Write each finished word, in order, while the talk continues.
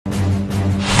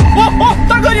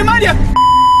点！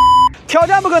挑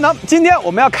战不可能！今天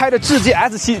我们要开着智界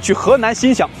S7去河南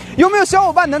新乡，有没有小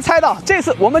伙伴能猜到这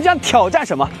次我们将挑战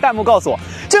什么？弹幕告诉我。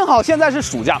正好现在是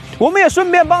暑假，我们也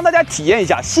顺便帮大家体验一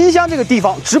下新乡这个地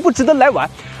方值不值得来玩。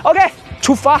OK，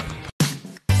 出发！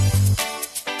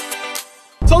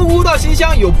从乌到新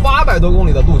乡有800多公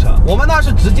里的路程，我们呢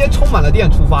是直接充满了电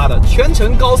出发的，全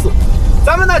程高速。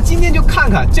咱们呢今天就看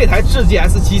看这台智界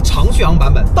S7长续航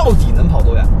版本到底能跑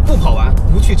多远，不跑完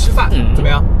不去吃饭，怎么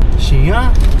样？行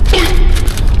啊。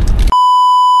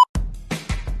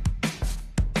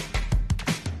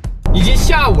已经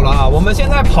下午了啊，我们现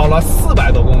在跑了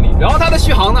400多公里，然后它的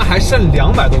续航呢还剩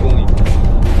200多公里，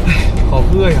哎，好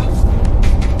饿呀！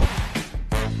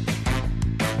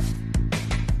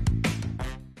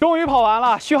终于跑完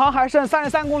了，续航还剩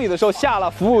33公里的时候下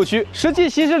了服务区，实际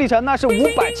行驶里程呢是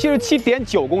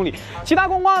577.9公里。其他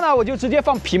工况呢我就直接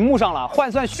放屏幕上了，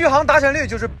换算续航达成率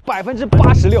就是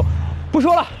86%。不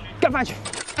说了，干饭去。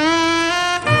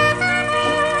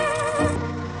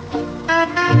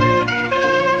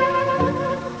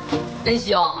真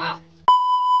香啊！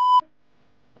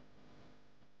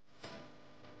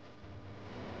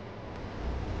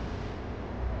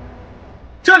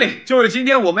这里就是今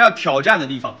天我们要挑战的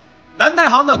地方，南太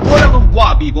行的郭亮洞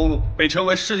挂壁公路被称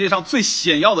为世界上最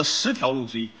险要的10条路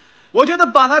之一，我觉得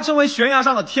把它称为悬崖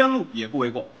上的天路也不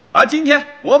为过。而今天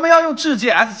我们要用智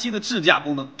界 S7的智驾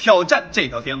功能挑战这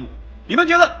条天路，你们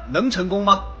觉得能成功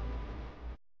吗？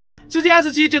智界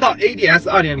S7这套 ADS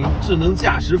 2.0 智能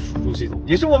驾驶辅助系统，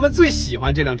也是我们最喜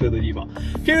欢这辆车的地方。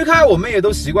平时开我们也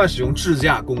都习惯使用智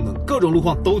驾功能，各种路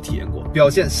况都体验过，表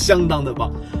现相当的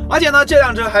棒。而且呢，这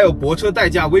辆车还有泊车代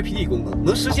驾 VPD 功能，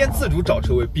能实现自主找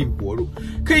车位并泊入，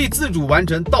可以自主完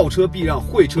成倒车避让、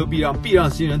会车避让、避让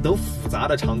行人等复杂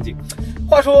的场景。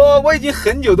话说，我已经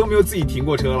很久都没有自己停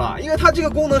过车了，因为它这个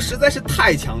功能实在是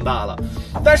太强大了。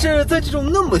但是在这种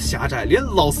那么狭窄，连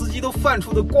老司机都犯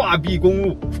怵的挂壁公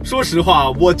路，说实话，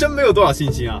我真没有多少信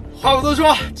心啊。话不多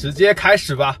说，直接开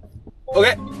始吧。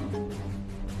OK，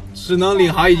 智能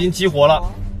领航已经激活了。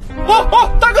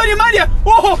大哥你慢点！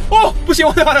不行，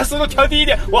我得把它速度调低一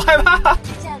点，我害怕。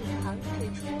智驾领航退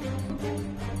出。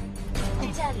智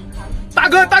驾领航。大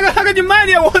哥你慢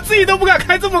点，我自己都不敢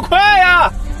开这么快呀。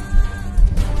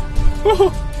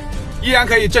依然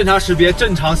可以正常识别、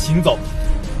正常行走。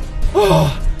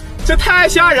这太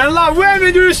吓人了，外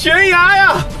面就是悬崖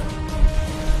呀！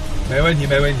没问题，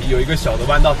有一个小的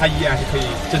弯道，它依然是可以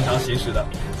正常行驶的。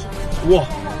哇，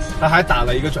它还打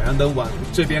了一个转向灯，往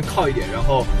这边靠一点，然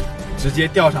后直接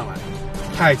吊上来，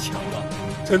太强了，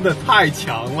真的太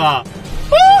强了！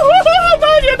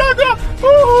慢点，大哥！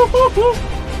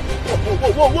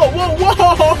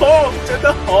真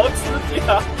的好刺激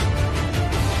啊！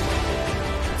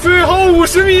最后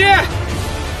50米，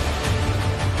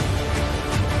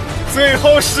最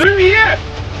后10米，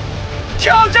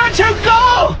挑战成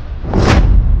功！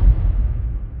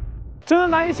真的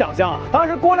难以想象啊！当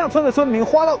时郭亮村的村民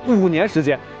花了5年时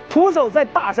间，徒手在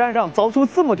大山上凿出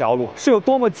这么条路，是有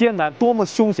多么艰难、多么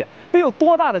凶险，得有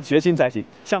多大的决心才行。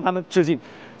向他们致敬。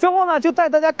最后呢，就带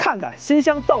大家看看新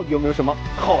乡到底有没有什么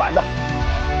好玩的。